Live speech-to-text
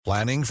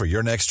Planning for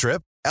your next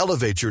trip?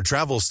 Elevate your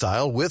travel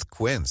style with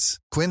Quince.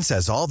 Quince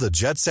has all the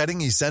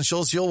jet-setting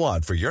essentials you'll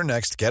want for your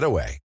next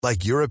getaway,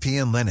 like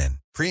European linen,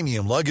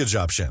 premium luggage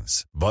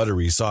options,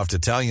 buttery soft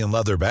Italian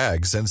leather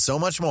bags, and so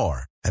much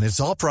more. And it's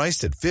all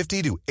priced at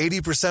 50 to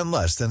 80%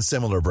 less than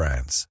similar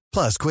brands.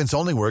 Plus, Quince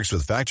only works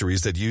with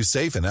factories that use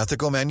safe and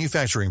ethical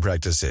manufacturing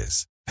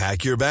practices.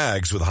 Pack your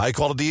bags with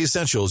high-quality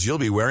essentials you'll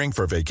be wearing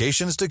for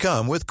vacations to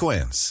come with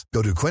Quince.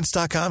 Go to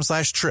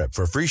quince.com/trip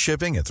for free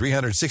shipping and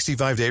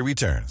 365-day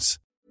returns.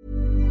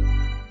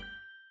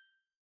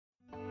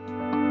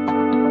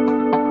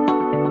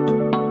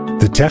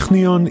 The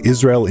Technion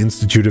Israel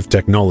Institute of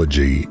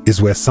Technology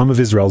is where some of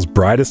Israel's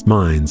brightest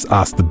minds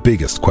ask the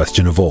biggest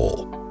question of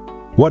all.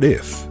 What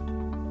if?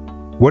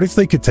 What if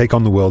they could take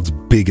on the world's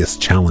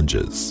biggest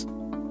challenges?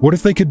 What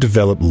if they could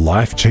develop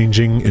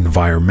life-changing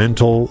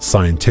environmental,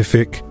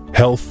 scientific,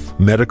 health,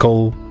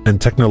 medical, and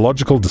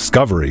technological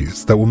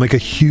discoveries that will make a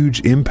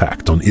huge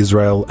impact on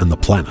Israel and the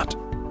planet?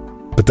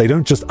 But they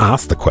don't just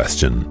ask the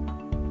question,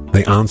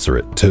 they answer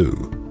it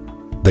too.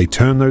 They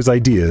turn those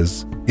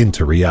ideas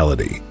into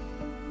reality.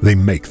 They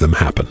make them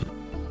happen.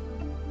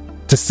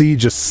 To see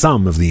just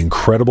some of the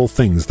incredible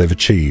things they've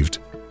achieved,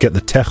 get the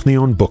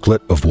Technion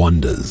Booklet of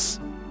Wonders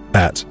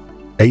at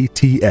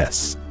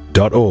ats.org/wonders.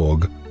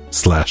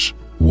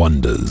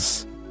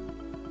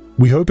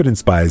 We hope it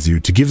inspires you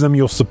to give them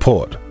your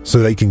support so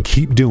they can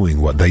keep doing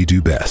what they do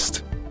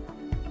best.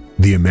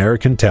 The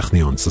American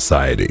Technion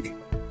Society.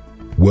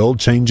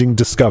 World-changing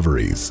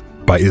discoveries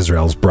by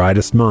Israel's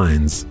brightest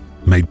minds,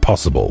 made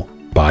possible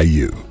by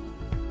you.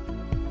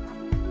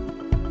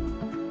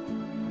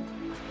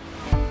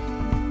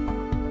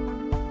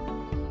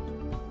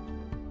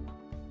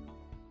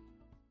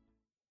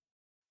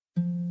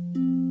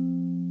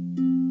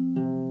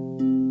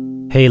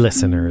 Hey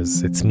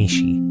listeners, it's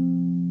Mishi.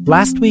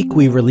 Last week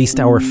we released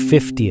our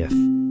 50th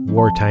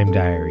Wartime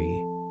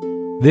Diary.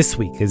 This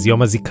week is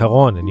Yom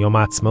HaZikaron and Yom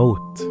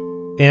HaAtzmaut.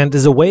 And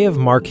as a way of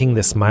marking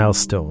this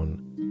milestone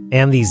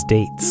and these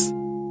dates,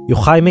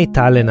 Yochai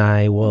Meital and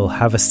I will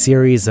have a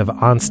series of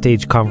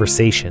onstage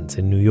conversations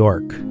in New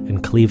York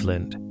and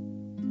Cleveland.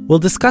 We'll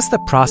discuss the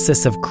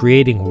process of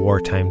creating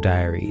Wartime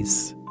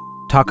Diaries,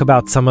 talk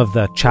about some of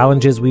the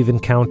challenges we've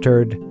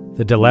encountered,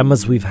 the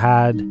dilemmas we've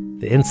had,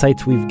 the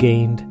insights we've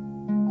gained.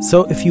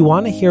 So if you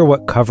want to hear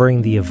what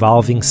covering the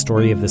evolving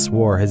story of this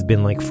war has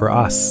been like for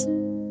us,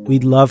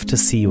 we'd love to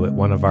see you at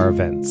one of our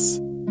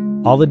events.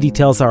 All the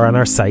details are on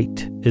our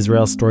site,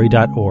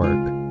 israelstory.org.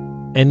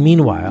 And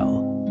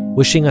meanwhile,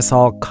 wishing us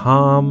all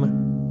calm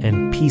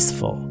and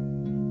peaceful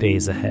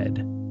days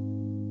ahead.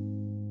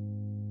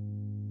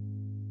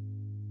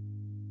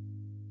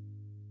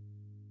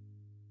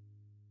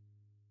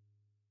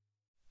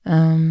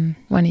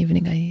 One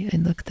evening I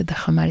looked at the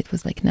Hamar, it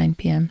was like 9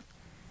 p.m.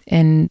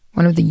 And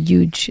one of the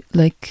huge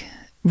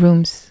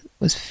rooms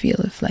was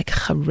filled with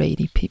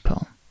Haredi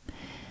people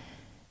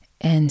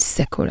and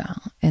secular.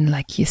 And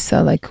you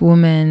saw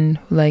women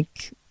who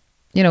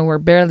were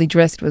barely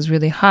dressed. It was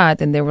really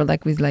hot. And they were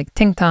with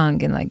ting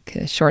tong and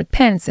short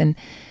pants. And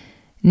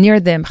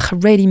near them,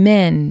 Haredi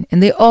men.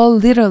 And they all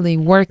literally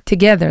work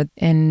together.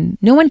 And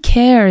no one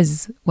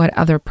cares what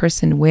other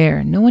person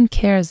wear. No one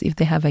cares if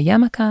they have a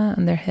yarmulke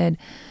on their head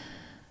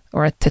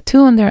or a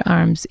tattoo on their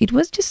arms. It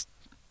was just,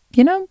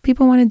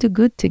 people want to do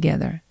good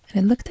together. And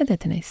I looked at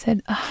it and I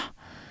said,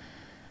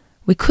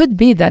 we could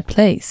be that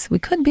place. We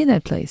could be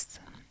that place.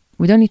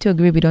 We don't need to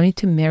agree. We don't need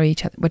to marry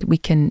each other. But we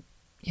can,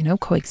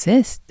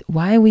 coexist.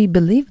 Why we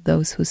believe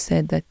those who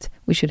said that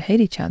we should hate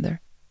each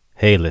other.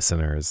 Hey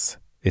listeners,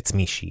 it's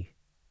Mishi.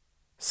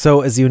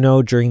 So as you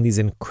know, during these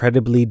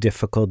incredibly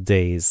difficult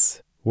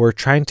days, we're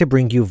trying to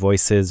bring you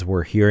voices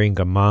we're hearing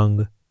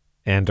among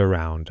and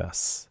around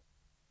us.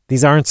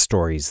 These aren't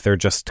stories, they're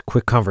just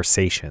quick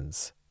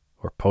conversations,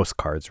 or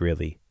postcards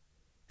really,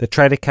 that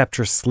try to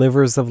capture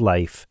slivers of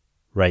life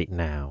right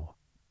now.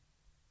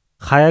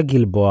 Chaya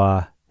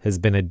Gilboa has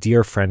been a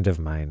dear friend of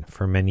mine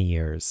for many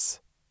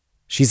years.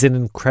 She's an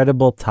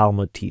incredible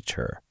Talmud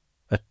teacher,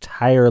 a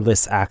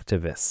tireless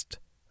activist,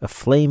 a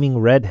flaming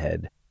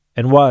redhead,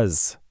 and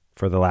was,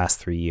 for the last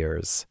 3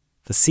 years,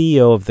 the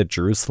CEO of the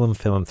Jerusalem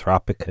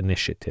Philanthropic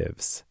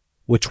Initiatives,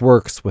 which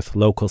works with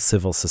local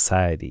civil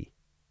society.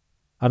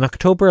 On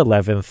October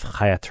 11th,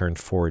 Chaya turned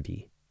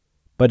 40.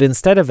 But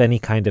instead of any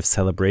kind of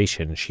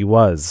celebration, she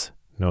was,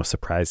 no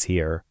surprise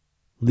here,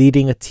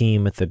 leading a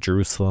team at the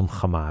Jerusalem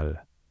Hamal,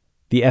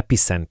 the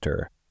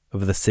epicenter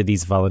of the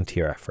city's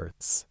volunteer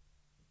efforts.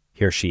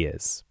 Here she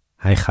is.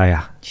 Hi,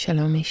 Chaya.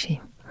 Shalom,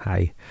 Mishi.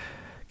 Hi.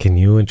 Can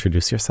you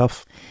introduce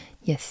yourself?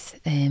 Yes.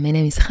 My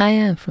name is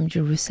Chaya. I'm from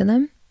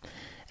Jerusalem.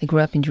 I grew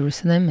up in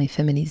Jerusalem. My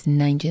family is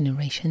 9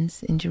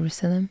 generations in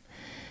Jerusalem.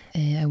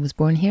 I was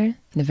born here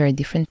in a very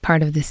different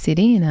part of the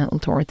city, in an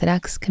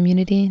ultra-Orthodox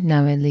community.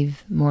 Now I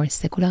live more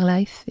secular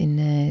life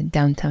in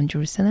downtown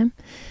Jerusalem.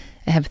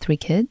 I have 3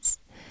 kids.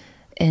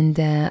 And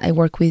I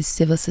work with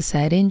civil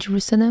society in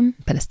Jerusalem,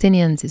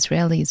 Palestinians,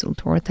 Israelis,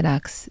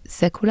 ultra-Orthodox,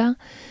 secular,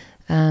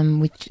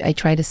 which I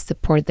try to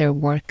support their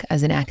work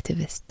as an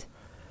activist.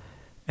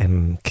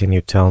 And can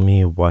you tell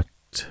me what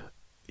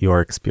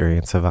your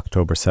experience of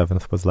October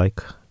 7th was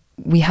like?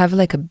 We have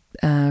like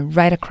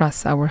right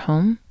across our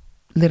home,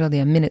 literally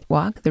a minute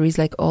walk, there is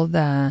like all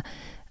the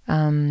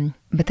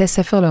Bete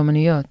Sefer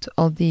Leomaniyot,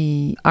 all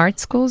the art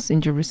schools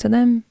in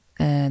Jerusalem,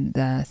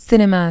 the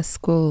cinema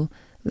school,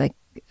 like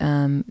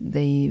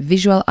the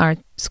visual art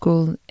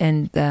school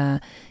and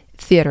the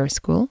theater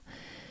school.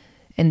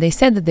 And they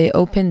said that they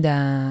opened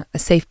a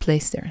safe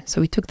place there.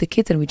 So we took the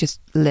kids and we just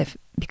left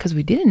because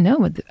we didn't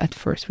know at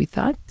first. We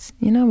thought,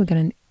 we're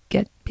going to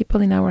get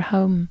people in our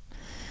home.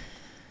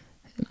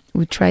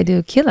 We tried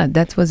to kill it.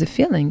 That was a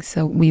feeling.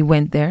 So we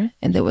went there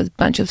and there was a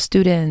bunch of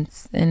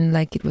students and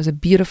like it was a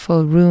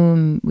beautiful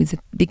room with a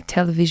big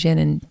television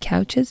and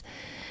couches.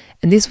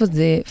 And this was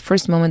the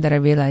first moment that I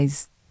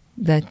realized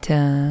that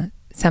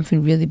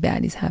something really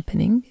bad is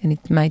happening and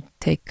it might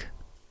take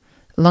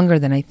longer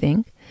than I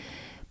think.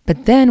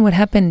 But then what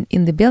happened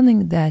in the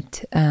building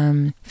that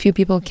few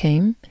people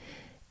came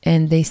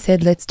and they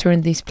said, let's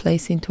turn this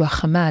place into a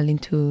hamal,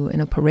 into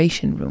an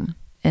operation room.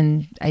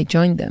 And I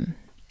joined them.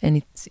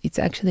 And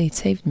it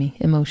saved me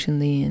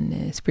emotionally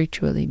and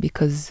spiritually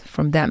because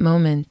from that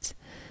moment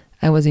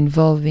I was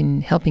involved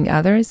in helping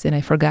others and I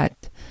forgot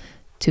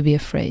to be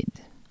afraid.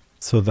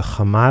 So the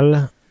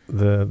Hamal,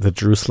 the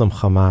Jerusalem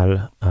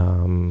Hamal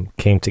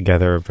came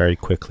together very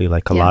quickly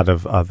like a lot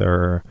of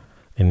other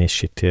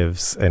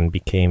initiatives and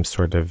became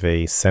sort of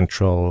a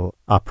central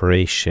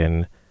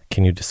operation.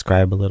 Can you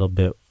describe a little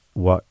bit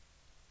what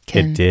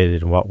it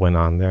did and what went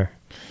on there?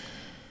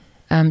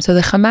 So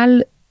the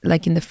Hamal,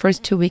 like in the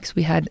first 2 weeks,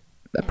 we had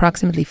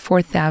approximately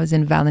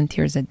 4,000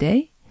 volunteers a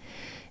day.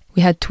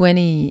 We had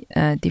 20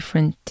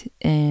 different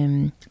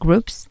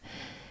groups.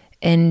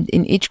 And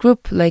in each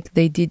group, like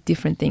they did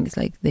different things.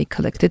 Like they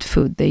collected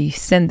food. They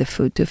sent the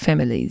food to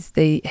families.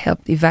 They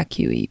helped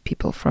evacuate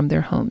people from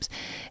their homes.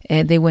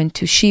 And they went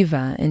to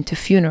Shiva and to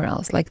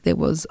funerals. Like there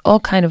was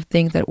all kind of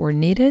things that were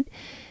needed.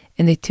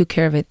 And they took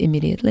care of it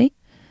immediately.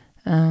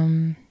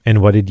 And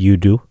what did you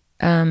do?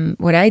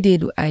 What I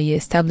did, I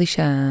established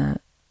a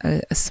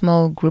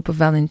small group of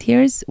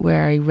volunteers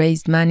where I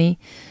raised money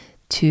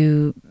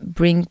to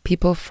bring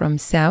people from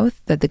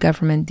south that the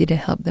government didn't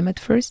help them at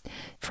first,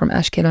 from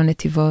Ashkelon,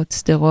 Netivot,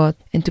 Sderot,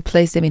 and to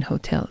place them in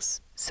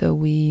hotels. So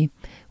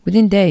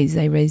within days,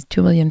 I raised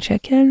 2 million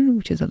shekel,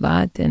 which is a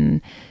lot,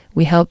 and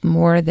we helped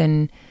more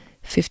than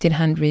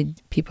 1,500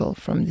 people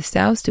from the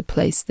south to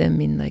place them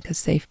in like a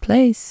safe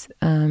place.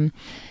 And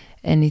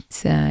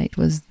it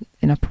was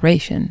an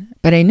operation.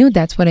 But I knew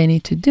that's what I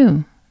need to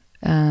do.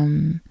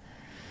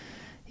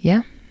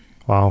 Yeah.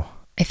 Wow.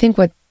 I think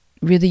what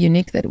really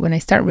unique that when I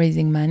start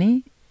raising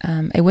money,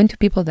 I went to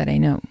people that I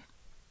know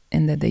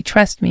and that they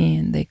trust me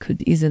and they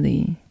could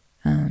easily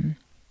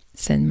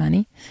send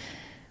money.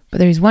 But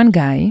there is one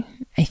guy,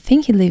 I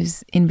think he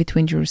lives in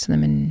between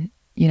Jerusalem and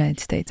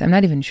United States. I'm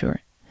not even sure.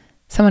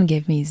 Someone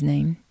gave me his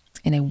name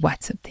and I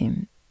WhatsApped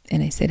him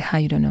and I said, hi,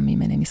 you don't know me.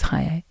 My name is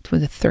Chaya. It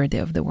was the third day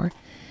of the war.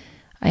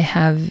 I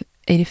have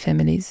 80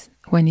 families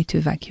who I need to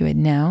evacuate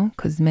now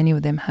because many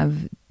of them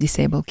have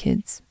disabled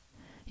kids.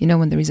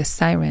 When there is a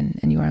siren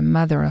and you are a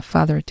mother or a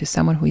father to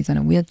someone who is on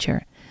a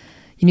wheelchair,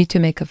 you need to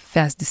make a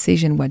fast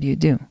decision. What do you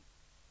do?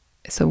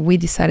 So we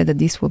decided that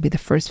this will be the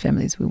first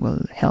families we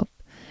will help.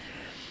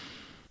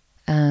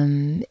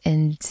 And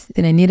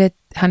then I needed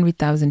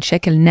 100,000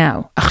 shekel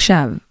now,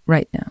 achshav,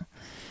 right now.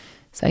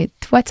 So I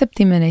WhatsApped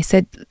him and I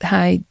said,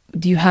 hi,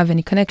 do you have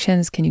any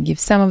connections? Can you give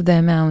some of the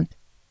amount?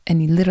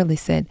 And he literally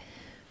said,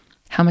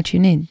 how much you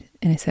need?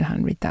 And I said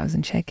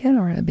 100,000 shekel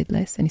or a bit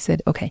less. And he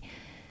said, okay.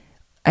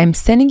 I'm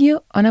sending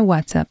you on a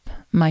WhatsApp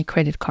my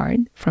credit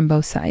card from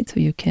both sides so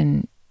you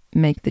can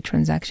make the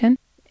transaction.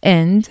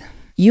 And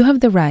you have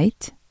the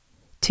right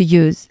to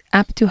use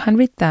up to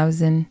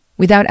 100,000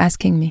 without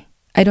asking me.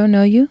 I don't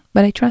know you,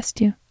 but I trust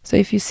you. So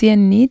if you see a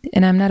need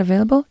and I'm not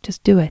available,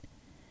 just do it.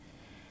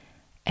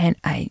 And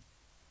I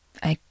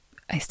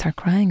start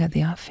crying at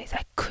the office.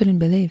 I couldn't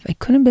believe.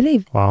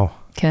 Wow.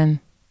 Ken.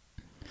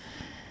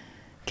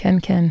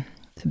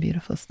 It's a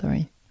beautiful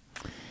story.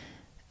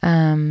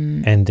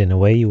 And in a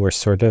way, you were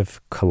sort of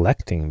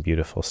collecting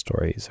beautiful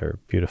stories or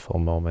beautiful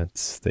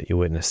moments that you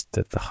witnessed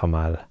at the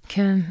Hamal.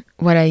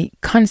 What I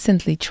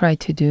constantly try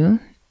to do,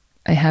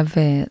 I have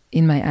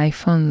in my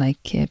iPhone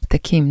like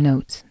ptakim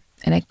notes,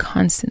 and I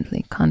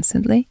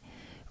constantly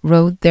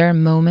wrote their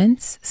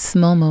moments,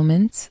 small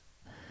moments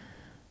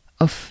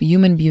of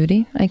human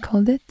beauty, I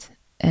called it,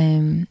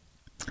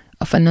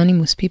 of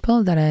anonymous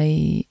people that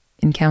I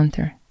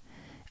encounter.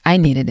 I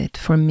needed it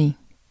for me.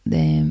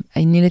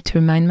 I needed to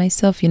remind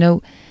myself,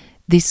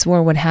 this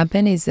war, what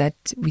happened is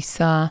that we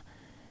saw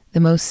the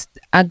most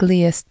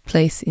ugliest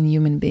place in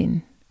human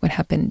being. What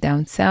happened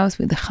down south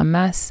with the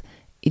Hamas,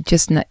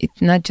 it's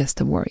not just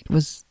a war, it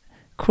was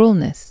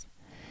cruelness.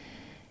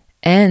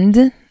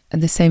 And at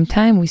the same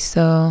time, we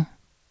saw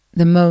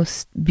the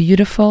most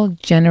beautiful,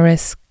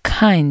 generous,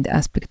 kind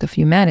aspect of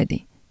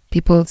humanity.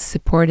 People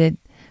supported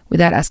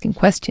without asking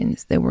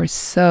questions. They were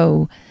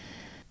so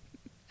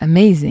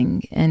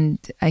amazing. And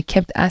I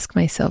kept asking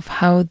myself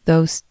how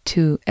those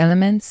two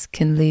elements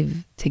can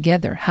live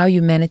together, how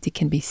humanity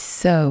can be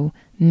so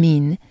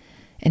mean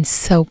and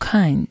so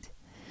kind.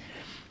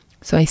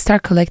 So I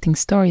start collecting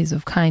stories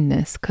of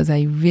kindness because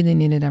I really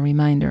needed a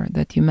reminder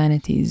that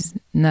humanity is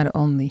not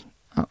only,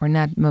 or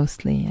not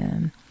mostly,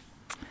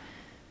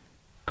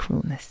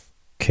 cruelness.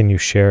 Can you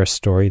share a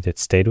story that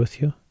stayed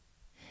with you?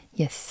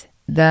 Yes.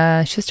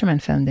 The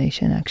Schusterman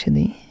Foundation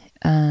actually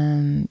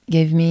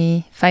gave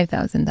me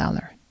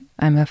 $5,000.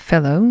 I'm a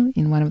fellow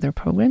in one of their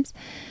programs.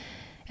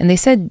 And they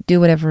said, do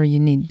whatever you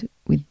need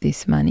with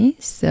this money.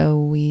 So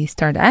we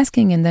started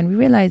asking, and then we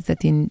realized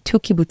that in 2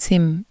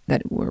 kibbutzim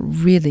that were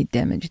really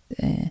damaged,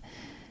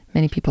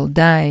 many people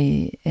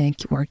died,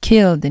 were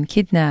killed and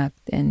kidnapped,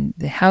 and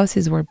the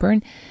houses were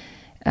burned.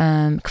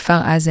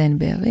 Kfar Aza and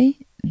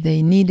Be'eri,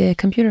 they need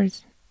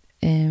computers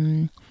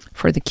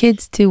for the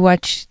kids to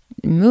watch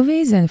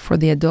movies and for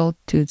the adult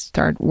to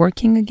start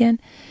working again.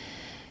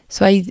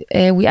 So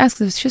we asked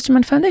the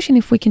Schusterman Foundation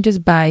if we can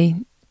just buy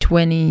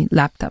 20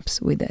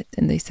 laptops with it.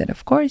 And they said,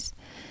 of course.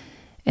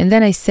 And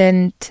then I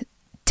sent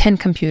 10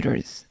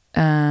 computers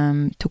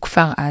to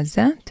Kfar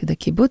Aza, to the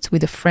kibbutz,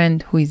 with a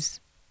friend who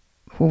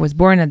was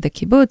born at the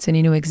kibbutz, and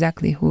he knew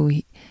exactly who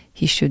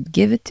he should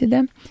give it to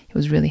them. He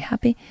was really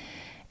happy.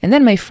 And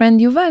then my friend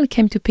Yuval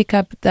came to pick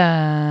up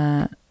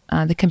the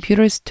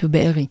computers to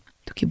Be'eri,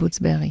 to kibbutz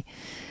Be'eri.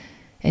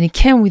 And he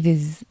came with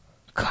his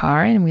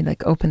car, and we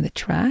opened the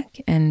track,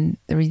 and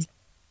there is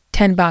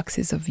 10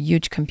 boxes of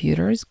huge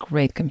computers,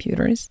 great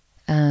computers.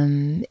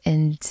 And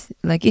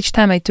each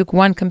time I took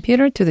one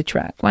computer to the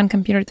track,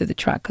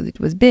 because it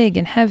was big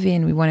and heavy,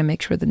 and we want to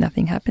make sure that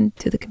nothing happened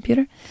to the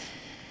computer.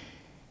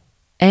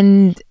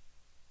 And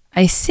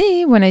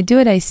when I do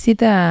it, I see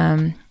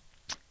the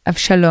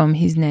Avshalom,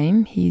 his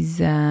name. He's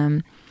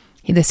the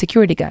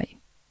security guy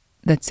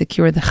that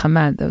secured the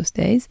Hamal those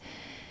days.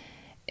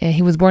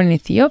 He was born in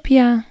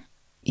Ethiopia.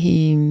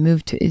 He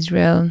moved to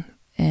Israel.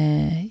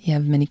 He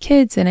have many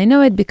kids, and I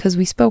know it because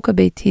we spoke a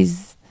bit.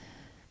 He's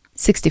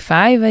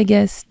 65, I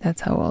guess.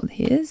 That's how old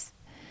he is.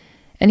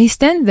 And he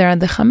stands there at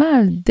the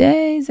Hamal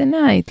days and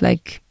night,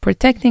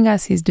 protecting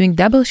us. He's doing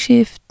double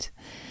shift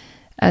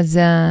as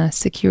a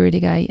security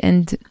guy.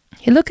 And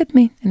he looked at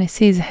me, and I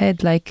see his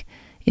head,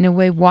 in a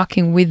way,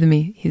 walking with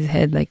me. His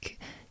head,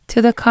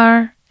 to the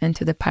car and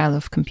to the pile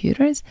of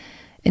computers.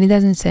 And he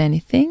doesn't say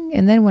anything.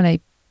 And then when I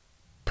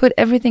put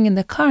everything in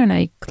the car and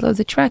I close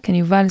the track and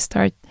Yuval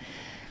start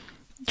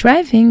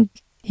driving,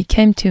 he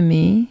came to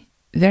me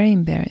very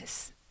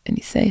embarrassed, and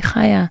he said,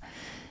 Chaya,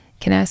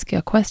 can I ask you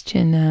a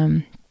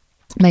question?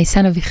 My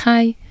son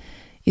Avichai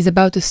is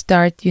about to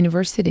start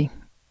university.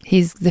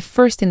 He's the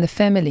first in the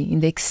family, in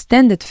the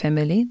extended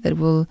family, that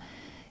will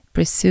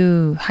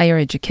pursue higher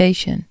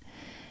education.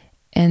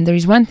 And there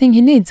is one thing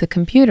he needs, a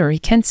computer. He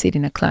can't sit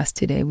in a class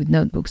today with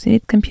notebooks. He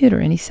needs a computer.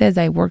 And he says,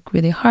 I work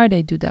really hard.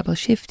 I do double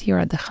shift here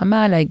at the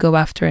Hamal. I go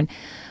after and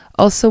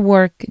also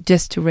work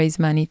just to raise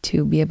money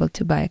to be able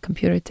to buy a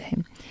computer to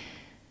him.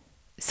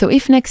 So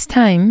if next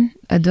time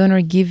a donor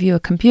give you a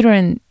computer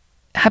and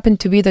happen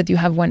to be that you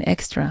have one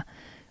extra,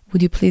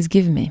 would you please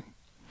give me?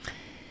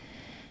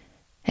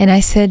 And I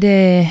said,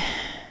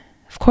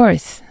 of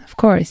course.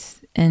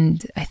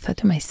 And I thought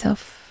to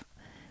myself,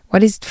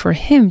 what is it for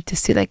him to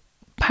see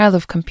pile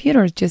of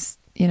computers just,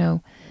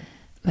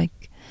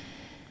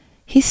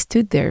 he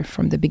stood there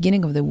from the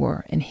beginning of the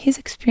war, and his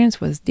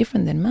experience was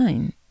different than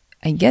mine.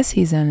 I guess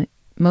he's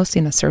mostly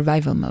in a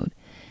survival mode.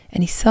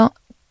 And he saw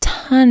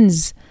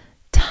tons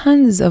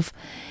of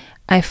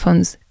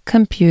iPhones,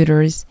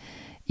 computers,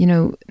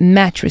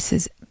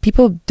 mattresses.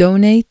 People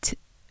donate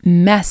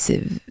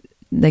massive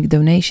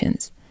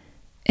donations.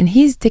 And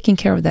he's taking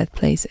care of that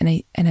place. And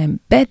I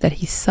bet that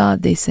he saw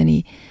this, and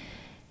he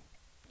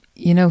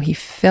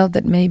felt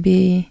that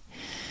maybe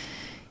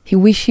he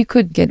wished he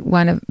could get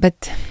one of,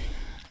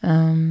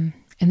 and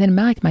then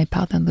Marek, my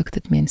partner, looked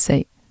at me and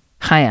said,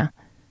 Chaya,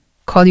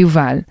 call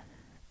Yuval,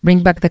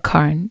 bring back the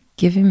car and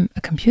give him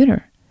a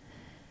computer.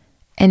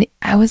 And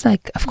I was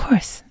like, of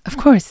course,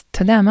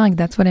 Toda, Marek,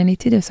 that's what I need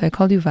to do. So I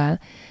called Yuval,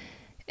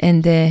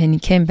 and he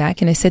came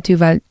back, and I said to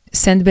Yuval,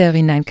 send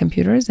Be'eri 9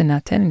 computers and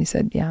not 10. And he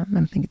said, yeah, I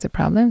don't think it's a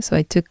problem. So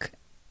I took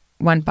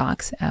one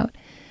box out,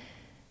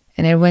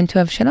 and I went to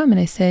Avshalom, and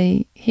I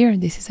say, here,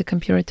 this is a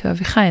computer to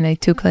Avichai. And I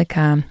took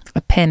a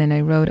pen, and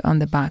I wrote on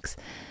the box,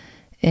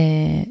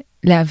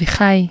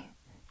 לאביחי,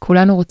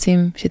 כולנו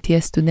רוצים שתהיה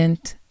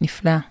סטודנט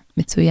נפלא,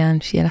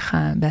 מצוין, שיהיה לך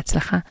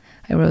בהצלחה.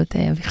 I wrote,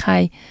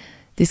 Avichai,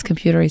 this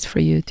computer is for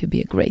you to be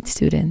a great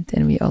student,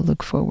 and we all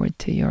look forward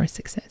to your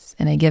success.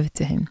 And I gave it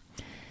to him.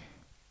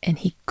 And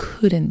he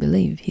couldn't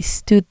believe. He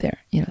stood there,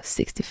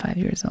 65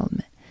 years old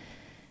man.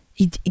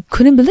 He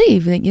couldn't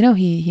believe.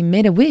 He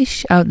made a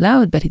wish out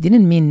loud, but he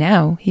didn't mean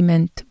now. He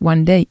meant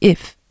one day,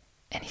 if.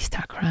 And he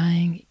started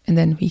crying. And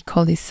then he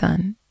called his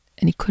son,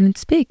 and he couldn't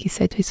speak. He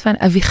said to his son,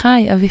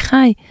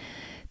 Avichai,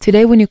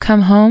 today when you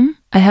come home,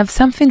 I have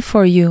something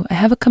for you. I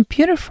have a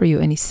computer for you.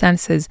 And his son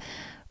says,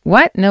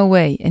 what? No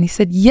way. And he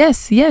said,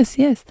 yes. He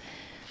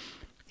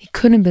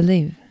couldn't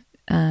believe.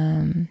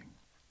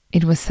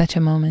 It was such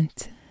a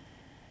moment.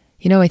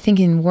 I think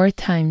in war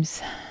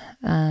times,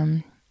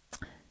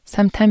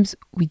 sometimes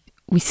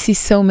we see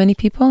so many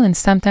people, and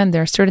sometimes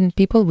there are certain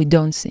people we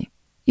don't see.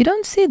 You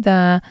don't see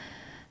the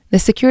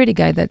security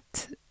guy that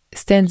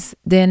stands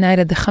day and night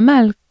at the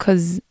Hamal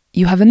because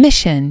you have a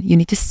mission. You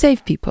need to save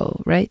people,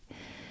 right?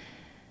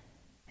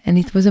 And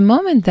it was a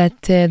moment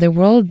that the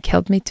world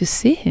helped me to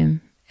see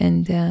him.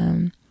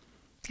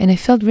 And I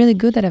felt really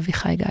good that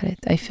Avichai got it.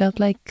 I felt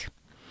like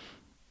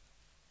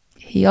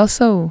he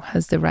also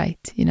has the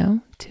right,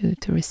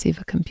 to receive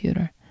a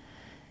computer.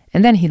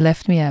 And then he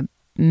left me an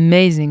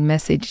amazing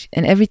message.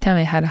 And every time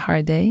I had a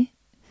hard day,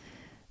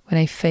 when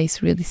I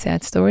face really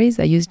sad stories,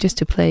 I used just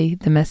to play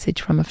the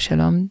message from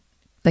Avshalom.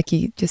 Like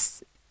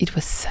it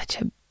was such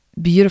a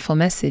beautiful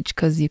message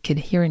because you could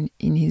hear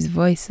in his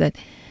voice that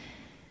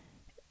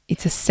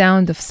it's a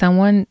sound of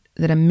someone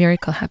that a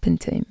miracle happened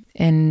to him.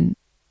 And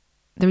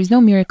there is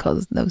no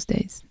miracles those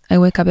days. I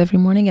wake up every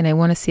morning and I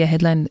want to see a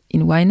headline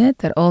in Ynet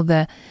that all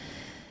the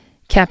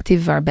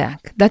captive are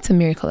back. That's a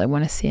miracle I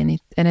want to see,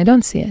 and I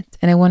don't see it.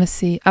 And I want to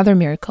see other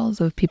miracles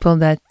of people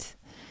that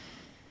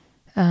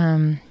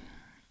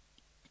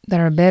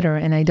are better,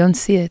 and I don't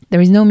see it.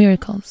 There is no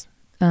miracles.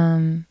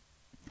 And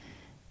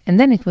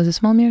then it was a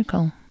small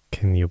miracle.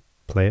 Can you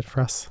play it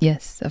for us?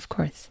 Yes, of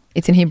course.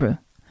 It's in Hebrew.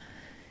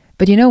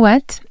 But you know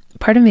what?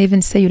 Part of me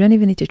even say you don't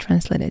even need to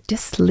translate it.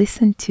 Just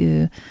listen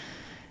to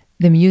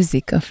the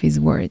music of his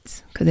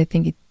words, because I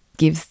think it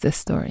gives the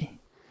story.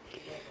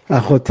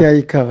 אחותי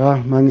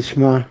היקרה, מה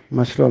נשמע?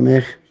 מה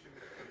שלומך?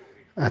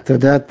 את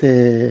יודעת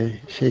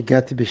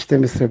שהגעתי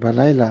ב-12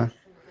 בלילה,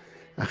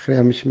 אחרי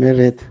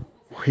המשמרת,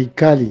 הוא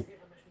חיכה לי.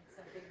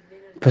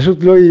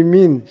 פשוט לא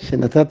האמין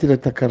שנתתי לו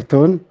את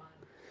הקרטון.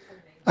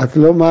 את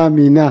לא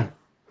מאמינה.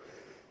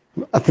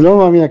 את לא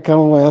מאמינה כמה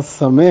הוא היה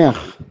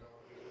שמח.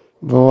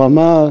 והוא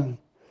אמר,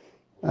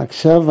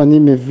 עכשיו אני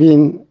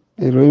מבין,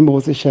 אלוהים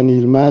רוצה שאני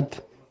אלמד,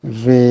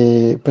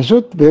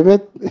 ופשוט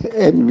באמת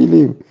אין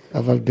מילים.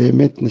 אבל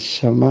באמת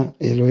נשמה,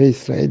 אלוהי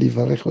ישראל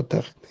יברך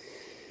אותך.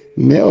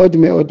 מאוד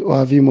מאוד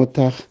אוהבים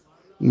אותך.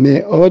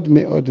 מאוד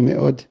מאוד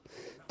מאוד.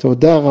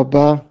 תודה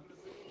רבה.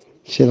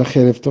 שיהיה לך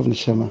ערב טוב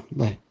נשמה.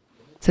 ביי.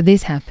 So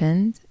this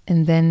happened,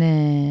 and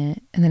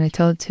then I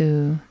told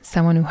to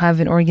someone who have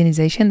an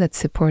organization that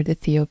support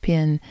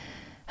Ethiopian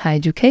high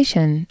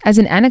education. As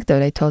an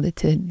anecdote, I told it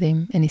to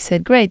them, and he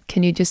said, "Great,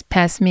 can you just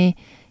pass me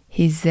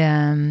his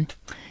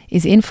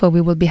info?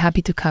 We will be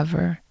happy to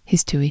cover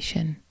his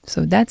tuition." So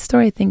that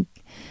story, I think,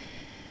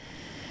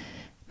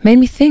 made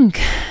me think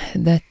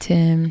that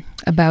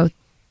about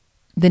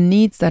the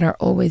needs that are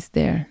always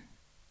there,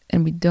 and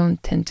we don't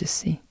tend to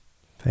see.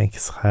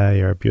 Thanks, Chaya.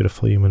 You're a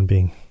beautiful human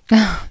being.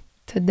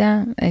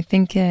 תודה. I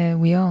think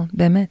we all,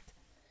 באמת.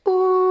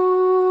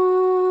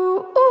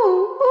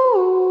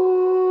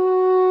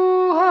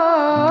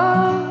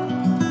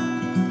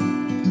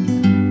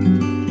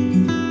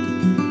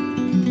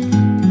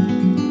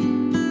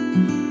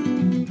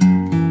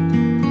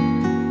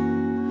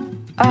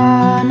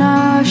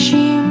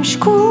 אנשים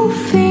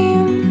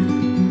שקופים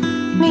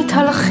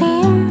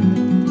מתהלכים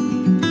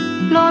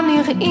לא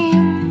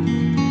נראים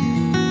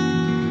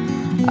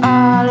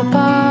על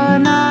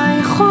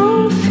פניי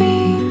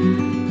חולפים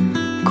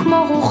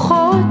כמו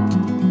רוחות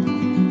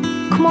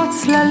כמו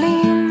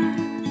צללים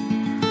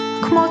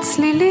כמו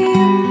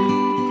צלילים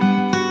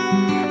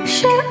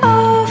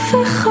שאף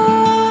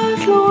אחד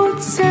לא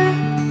רוצה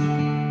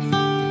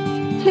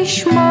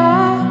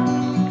לשמוע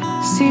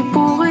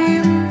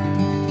סיפורים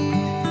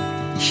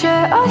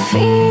שאף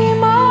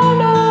אמא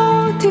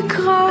לא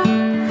תקרא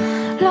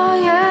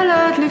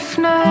לילד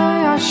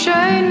לפני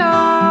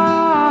השינה.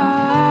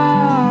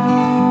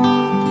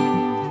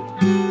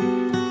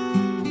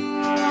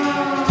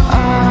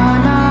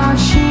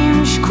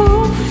 אנשים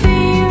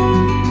שקופים,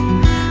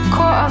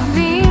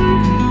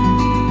 כואבים,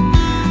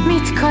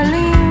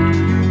 מתקלים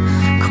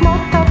כמו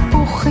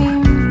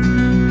תפוחים,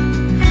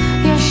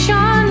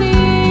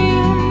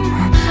 ישנים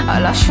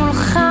על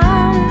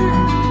השולחן,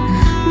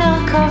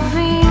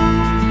 נרכבים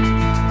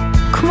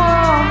כמו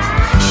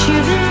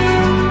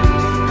שירים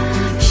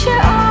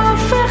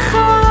שאף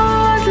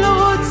אחד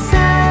לא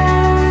רוצה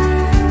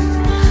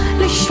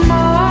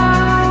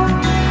לשמוע,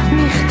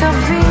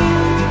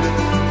 מכתבים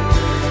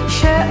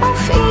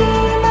שאף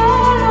אמא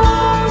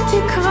לא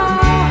תקרא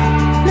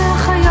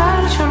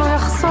מהחייל שלא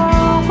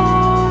יחזור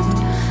עוד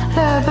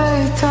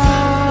לביתה.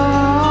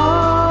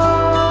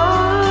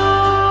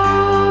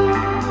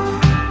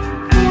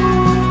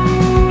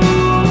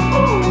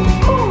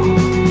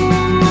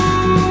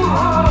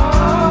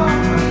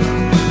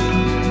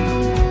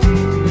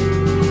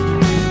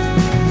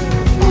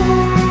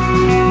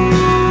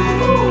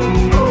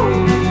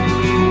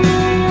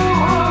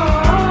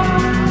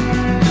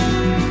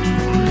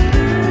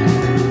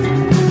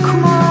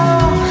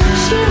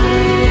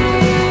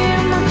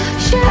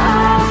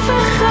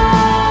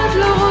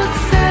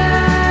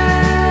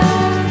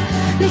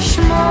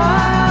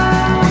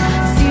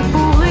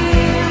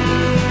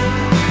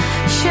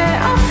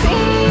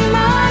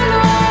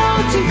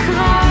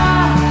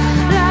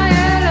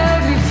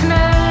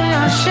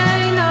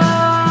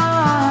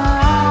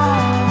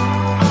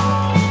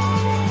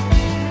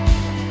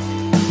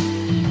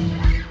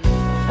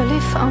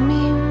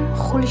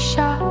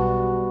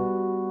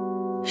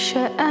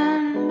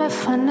 שאין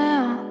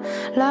בפניה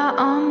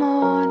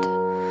לעמוד,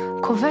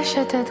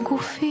 כובשת את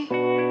גופי,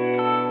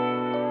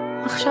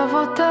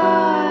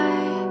 מחשבותיי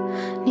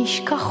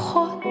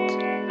נשכחות,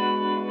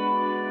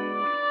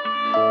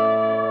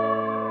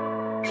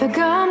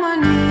 וגם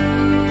אני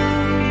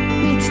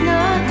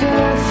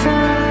מתנדפת,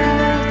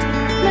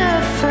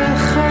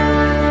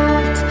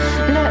 נהפכת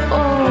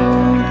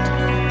לעוד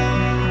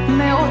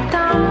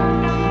מאותם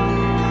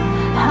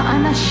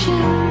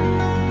האנשים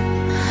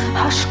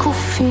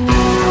השקופים.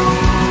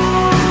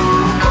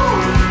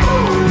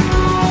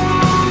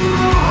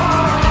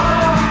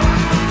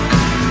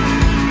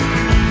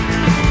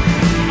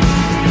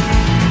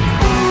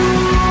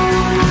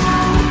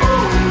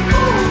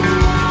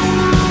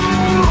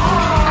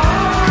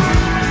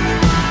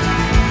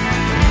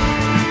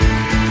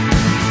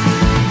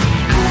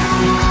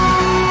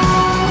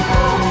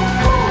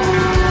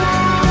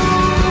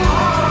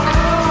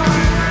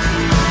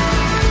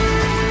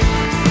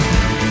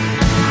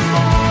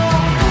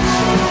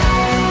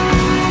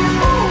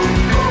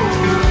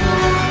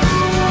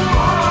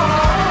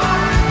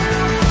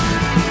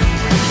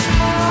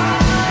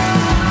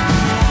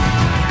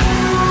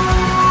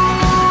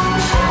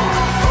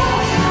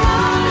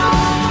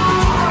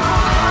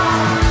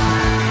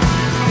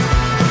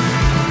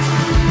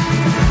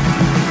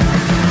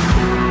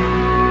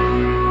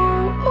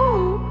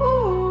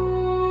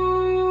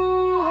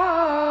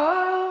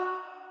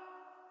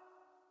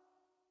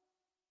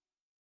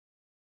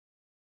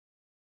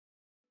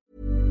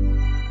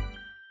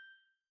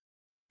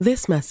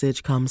 This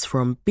message comes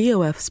from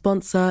BOF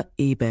sponsor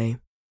eBay.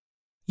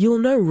 You'll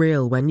know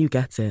real when you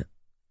get it.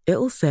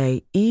 It'll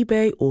say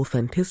eBay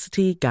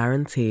Authenticity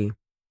Guarantee.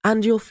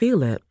 And you'll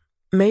feel it.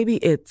 Maybe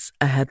it's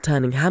a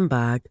head-turning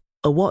handbag,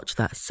 a watch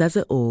that says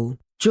it all,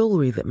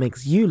 jewelry that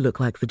makes you look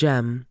like the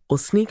gem, or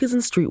sneakers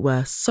and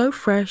streetwear so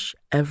fresh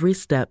every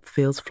step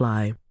feels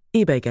fly.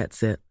 eBay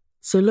gets it.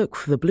 So look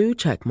for the blue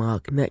check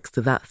mark next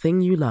to that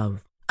thing you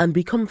love. And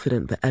be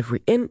confident that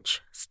every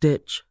inch,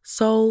 stitch,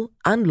 sole,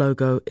 and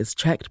logo is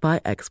checked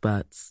by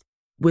experts.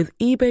 With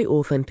eBay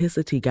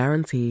Authenticity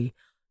Guarantee,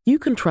 you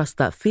can trust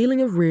that feeling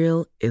of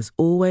real is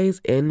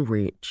always in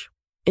reach.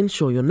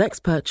 Ensure your next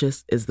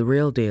purchase is the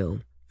real deal.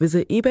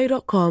 Visit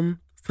ebay.com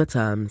for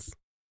terms.